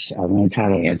gosh. I'm going to try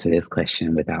to answer this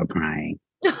question without crying.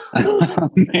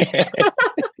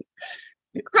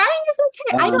 Crying is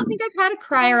okay. I don't um, think I've had a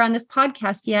crier on this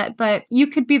podcast yet, but you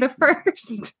could be the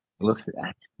first. we'll see.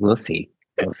 We'll see.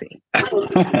 We'll see.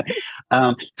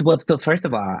 So first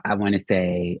of all, I want to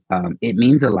say it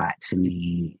means a lot to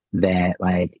me that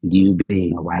like you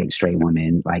being a white straight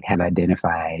woman like have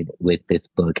identified with this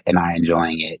book and are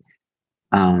enjoying it.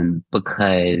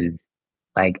 Because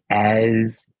like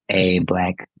as a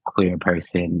Black queer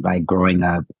person, like growing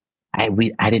up, I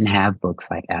didn't have books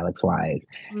like Alex Wise,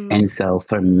 Mm, and so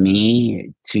for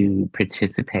me to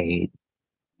participate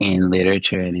in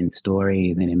literature and in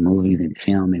stories and in movies and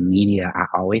film and media, I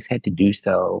always had to do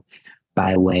so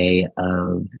by way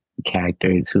of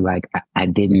characters who like I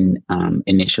didn't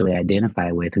initially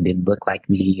identify with, who didn't look like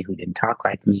me, who didn't talk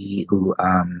like me, who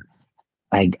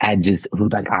like who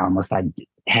like I almost like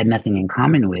had nothing in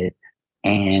common with.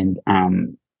 And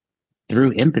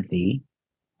through empathy,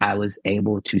 I was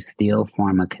able to still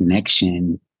form a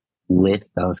connection with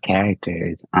those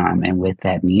characters and with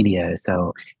that media.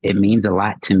 So it means a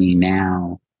lot to me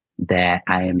now that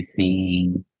I am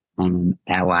seeing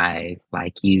allies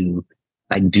like you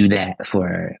like do that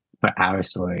for our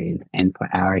stories and for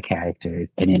our characters,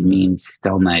 and it means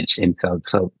so much. And so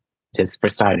just for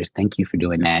starters, thank you for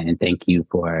doing that, and thank you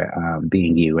for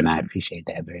being you, and I appreciate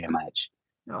that very much.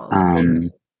 oh, thank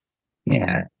Um,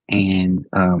 yeah. And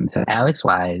so Alex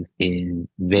Wise is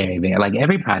very, very like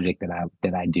every project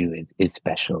that I do is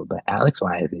special, but Alex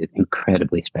Wise is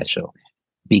incredibly special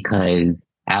because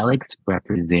Alex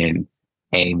represents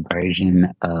a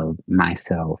version of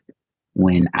myself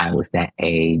when I was that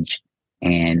age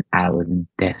and I was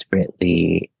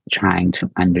desperately trying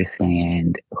to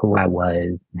understand who I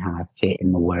was and how I fit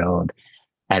in the world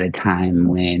at a time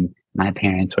when my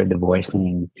parents were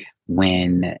divorcing,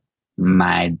 when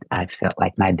my I felt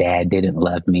like my dad didn't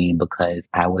love me because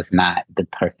I was not the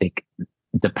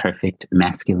perfect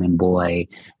masculine boy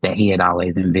that he had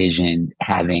always envisioned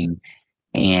having.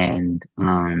 And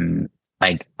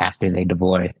like after they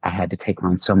divorced, I had to take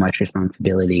on so much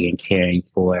responsibility in caring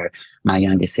for my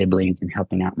younger siblings and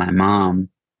helping out my mom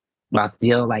while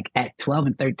still like at 12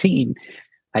 and 13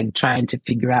 like trying to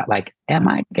figure out like, am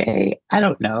I gay? I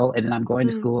don't know. And then I'm going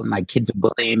to you. school and my kids are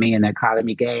bullying me and they're calling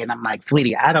me gay. And I'm like,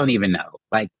 sweetie, I don't even know.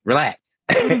 Like, relax.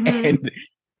 Mm-hmm. And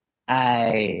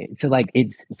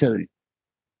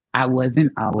I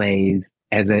wasn't always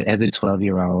as a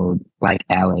 12-year-old like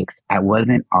Alex, I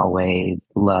wasn't always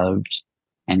loved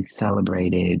and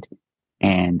celebrated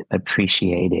and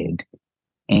appreciated.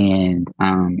 And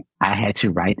I had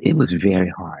to write, it was very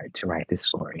hard to write this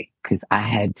story because I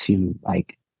had to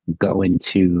like go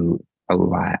into a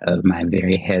lot of my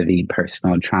very heavy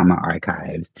personal trauma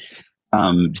archives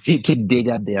to dig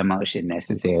up the emotion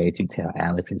necessary to tell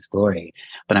Alex's story.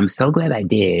 But I'm so glad I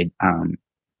did.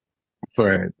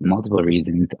 For multiple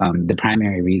reasons. The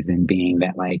primary reason being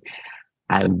that like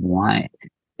I want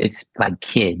it's like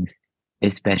kids,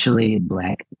 especially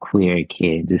Black queer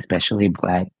kids, especially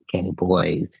Black gay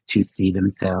boys, to see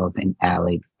themselves in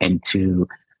Alex and to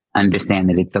understand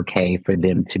that it's okay for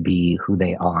them to be who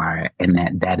they are and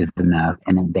that that is enough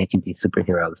and that they can be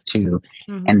superheroes too.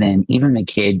 Mm-hmm. And then even the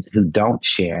kids who don't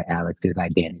share Alex's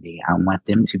identity, I want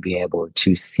them to be able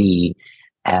to see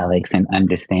Alex and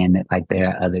understand that like there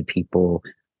are other people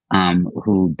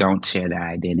who don't share their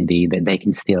identity that they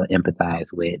can still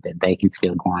empathize with, that they can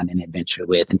still go on an adventure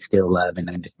with and still love and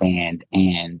understand.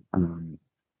 And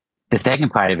the second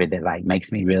part of it that like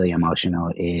makes me really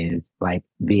emotional is like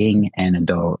being an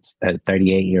adult, a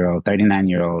 38-year-old,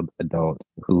 39-year-old adult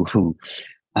who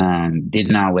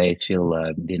didn't always feel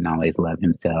love, didn't always love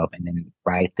himself, and then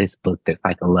write this book that's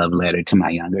like a love letter to my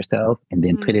younger self, and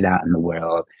then put it out in the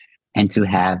world, and to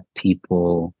have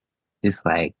people just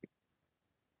like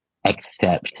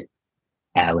accept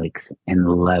Alex and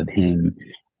love him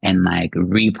and like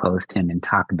repost him and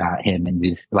talk about him and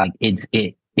just like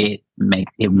it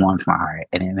makes it warms my heart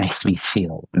and it makes me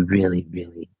feel really,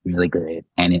 really, really good.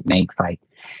 And it makes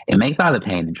all the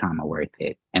pain and trauma worth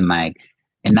it. And like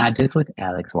and not just with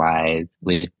Alex Wise,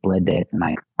 with Blood Debts and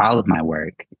like all of my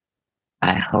work.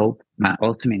 I hope my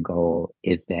ultimate goal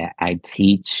is that I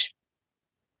teach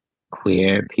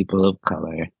queer people of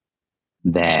color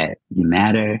that you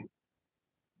matter,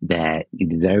 that you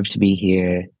deserve to be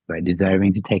here, you are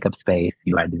deserving to take up space,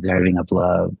 you are deserving of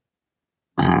love,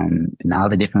 and all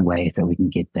the different ways that we can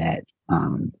get that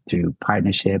through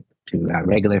partnership, through our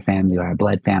regular family, or our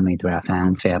blood family, through our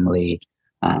found family,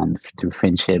 through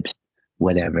friendships,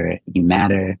 whatever. You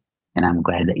matter, and I'm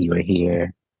glad that you are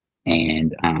here.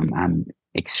 And I'm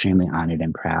extremely honored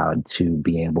and proud to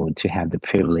be able to have the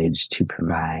privilege to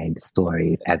provide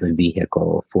stories as a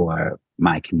vehicle for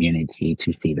my community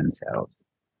to see themselves.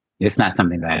 It's not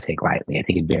something that I take lightly. I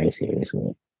take it very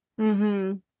seriously.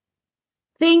 Mm-hmm.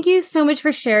 Thank you so much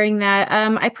for sharing that.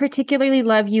 I particularly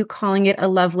love you calling it a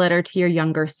love letter to your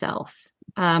younger self.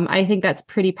 I think that's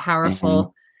pretty Mm-hmm.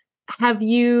 powerful. Have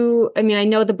you, I mean, I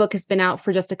know the book has been out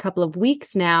for just a couple of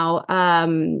weeks now.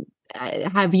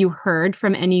 Have you heard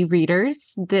from any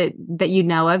readers that you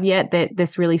know of yet that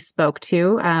this really spoke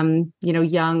to,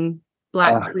 young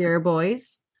Black Uh, queer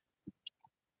boys?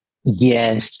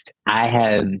 yes, I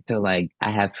have. So, like,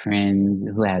 I have friends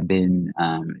who have been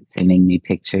sending me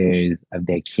pictures of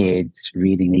their kids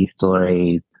reading these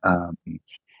stories.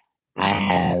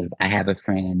 I have a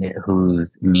friend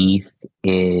whose niece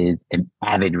is an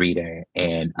avid reader,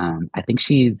 and I think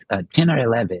she's 10 or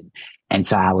 11. And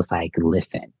so I was like,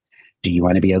 "Listen, do you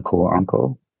want to be a cool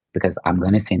uncle? Because I'm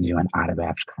going to send you an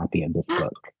autographed copy of this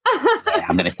book, and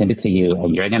I'm going to send it to you,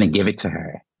 and you're going to give it to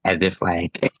her as if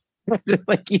like, as if,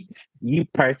 like you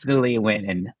personally went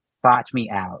and sought me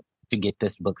out to get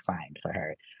this book signed for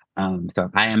her." So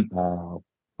I am all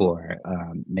for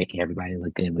making everybody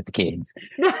look good with the kids.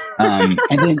 And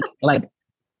then like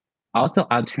also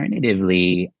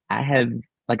alternatively, I have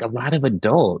like a lot of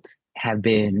adults have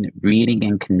been reading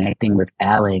and connecting with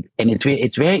Alex, and it's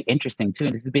very interesting too.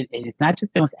 And it's not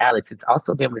just been with Alex; it's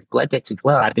also been with Blood Debts as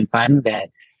well. I've been finding that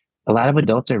a lot of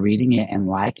adults are reading it and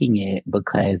liking it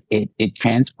because it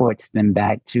transports them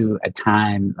back to a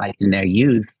time like in their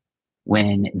youth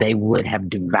when they would have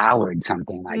devoured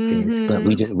something like this, but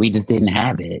Mm-hmm. we just didn't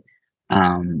have it.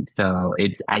 So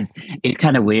it's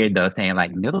kind of weird though saying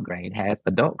like middle grade has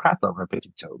adult crossover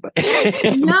potential, but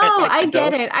No, but like I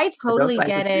get it. I adults totally like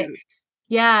get it it. too.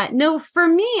 Yeah. No, for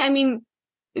me, I mean,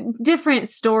 different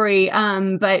story.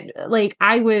 But like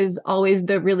I was always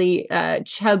the really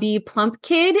chubby, plump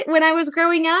kid when I was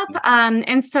growing up.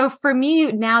 And so for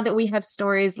me, now that we have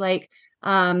stories like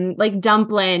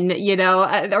Dumplin',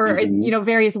 or Hmm.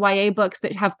 various YA books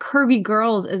that have curvy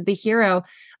girls as the hero.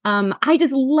 I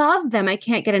just love them. I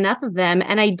can't get enough of them.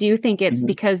 And I do think it's Hmm.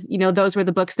 because, those were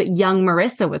the books that young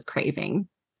Marissa was craving.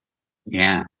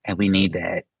 Yeah, and we need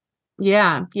that.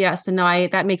 Yeah. Yeah. So no,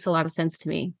 that makes a lot of sense to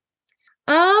me.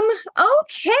 Um,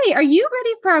 okay. Are you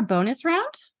ready for our bonus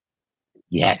round?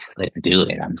 Yes, let's do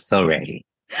it. I'm so ready.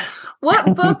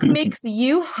 What book makes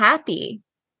you happy?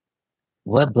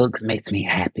 What book makes me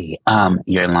happy?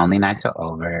 Your Lonely Nights Are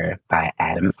Over by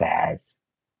Adam Sass.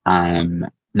 Um,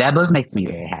 that book makes me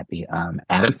very happy.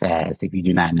 Adam Sass, if you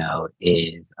do not know,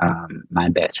 is my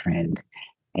best friend,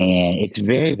 and it's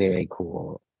very, very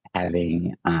cool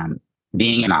having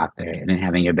being an author and then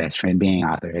having your best friend being an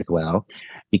author as well,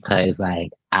 because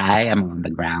like I am on the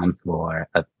ground floor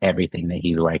of everything that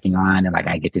he's working on, and like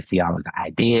I get to see all of the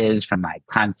ideas from like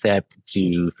concept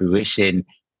to fruition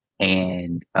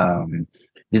and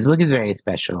this book is very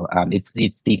special. It's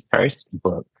the first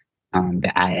book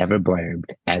that I ever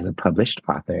blurbed as a published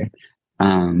author.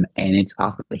 And it's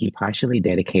also he partially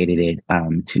dedicated it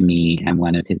to me and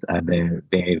one of his other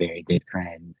very, very good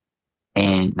friends.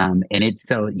 And it's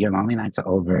so Your Lonely Nights Are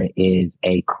Over is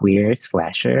a queer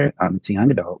slasher. It's a young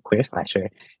adult queer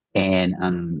slasher,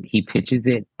 and he pitches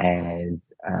it as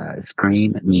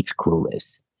Scream meets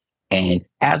Clueless, and it's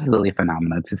absolutely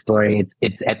phenomenal. It's a story.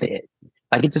 It's at the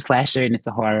like it's a slasher and it's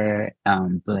a horror,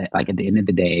 but like at the end of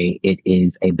the day, it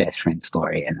is a best friend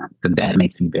story, and so that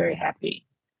makes me very happy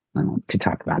to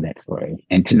talk about that story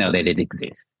and to know that it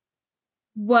exists.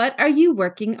 What are you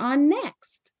working on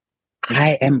next?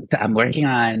 I'm working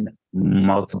on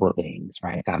multiple things,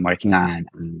 right? So I'm working on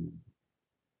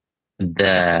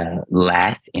the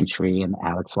last entry in the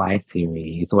Alex Wise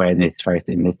series, or in this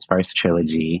first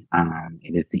trilogy.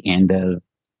 It is the end of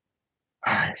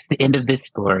it's the end of this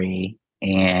story,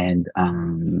 and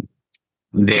I'm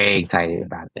very excited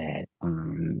about that.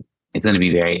 It's going to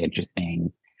be very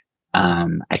interesting.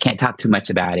 I can't talk too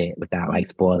much about it without like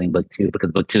spoiling book two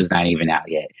because book two is not even out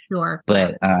yet. Sure.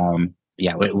 But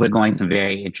yeah, we're going some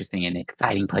very interesting and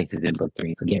exciting places in book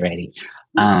three. So get ready.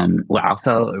 We're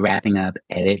also wrapping up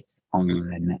edits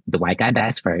on The White Guy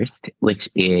Dies First, which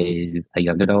is a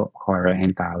young adult horror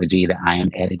anthology that I am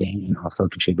editing and also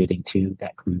contributing to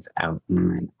that comes out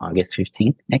on August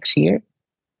 15th next year.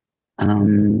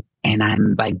 And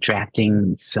I'm like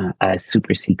drafting a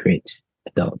super secret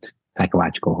adult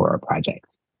psychological horror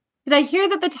project. Did I hear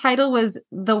that the title was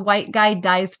The White Guy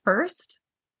Dies First?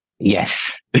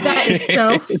 Yes. That is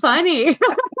so funny.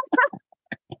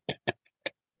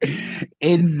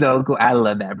 It's so cool. I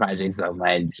love that project so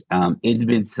much. It's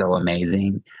been so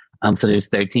amazing. So there's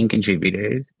 13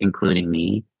 contributors, including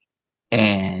me.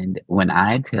 And when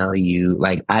I tell you,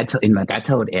 I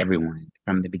told everyone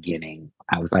from the beginning,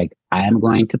 I was like, I am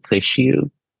going to push you.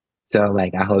 So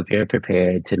like, I hope you're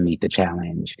prepared to meet the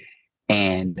challenge.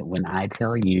 And when I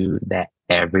tell you that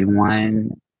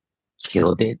everyone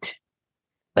killed it,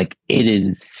 like it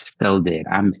is so good.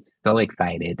 I'm so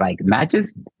excited. Like not just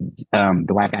The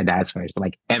White Guy Dies First, but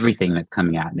like everything that's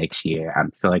coming out next year.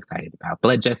 I'm so excited about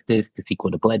Blood Justice, the sequel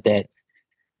to Blood Debts.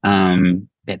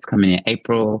 That's coming in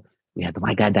April. We have The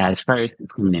White Guy Dies First.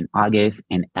 It's coming in August,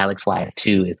 and Alex Wise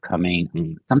 2 is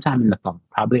coming sometime in the fall,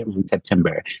 probably around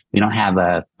September. We don't have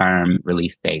a firm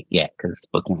release date yet because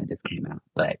book one just came out,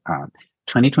 but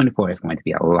 2024 is going to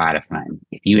be a lot of fun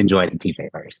if you enjoyed the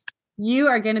TJ first. You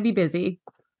are going to be busy.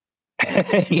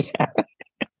 Yeah.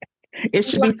 It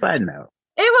should be fun though.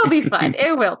 It will be fun.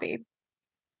 It will be.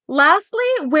 Lastly,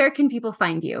 where can people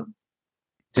find you?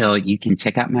 So you can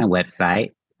check out my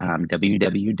website,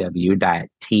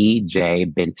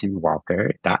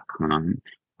 www.tjbentonwalker.com.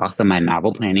 Also, my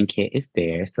novel planning kit is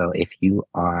there. So if you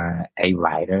are a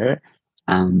writer,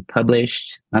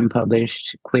 published,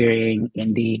 unpublished, querying,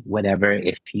 indie, whatever,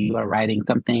 if you are writing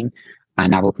something, my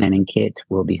novel planning kit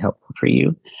will be helpful for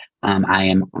you. I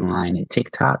am on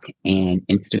TikTok and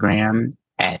Instagram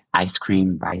at Ice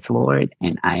Cream Vice Lord,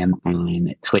 and I am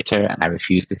on Twitter. I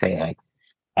refuse to say X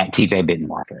at TJ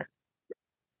Benton-Walker.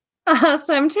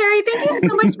 Awesome. Terry, thank you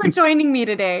so much for joining me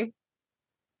today.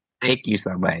 Thank you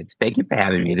so much. Thank you for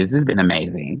having me. This has been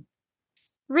amazing.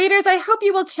 Readers, I hope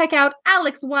you will check out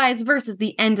Alex Wise versus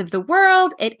the End of the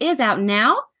World. It is out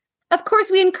now. Of course,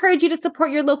 we encourage you to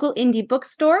support your local indie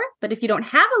bookstore, but if you don't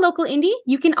have a local indie,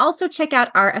 you can also check out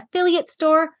our affiliate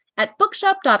store at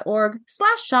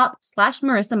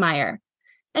bookshop.org/shop/Marissa Meyer.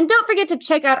 And don't forget to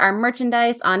check out our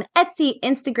merchandise on Etsy,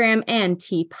 Instagram, and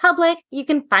TeePublic. You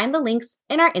can find the links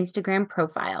in our Instagram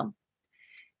profile.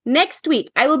 Next week,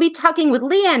 I will be talking with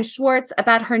Leanne Schwartz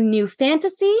about her new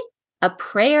fantasy, A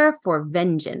Prayer for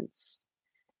Vengeance.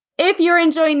 If you're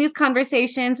enjoying these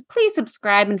conversations, please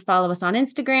subscribe and follow us on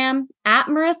Instagram at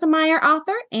Marissa Meyer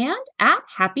Author and at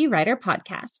Happy Writer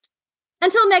Podcast.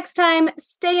 Until next time,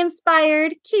 stay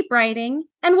inspired, keep writing,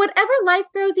 and whatever life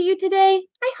throws at you today,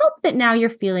 I hope that now you're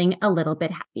feeling a little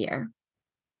bit happier.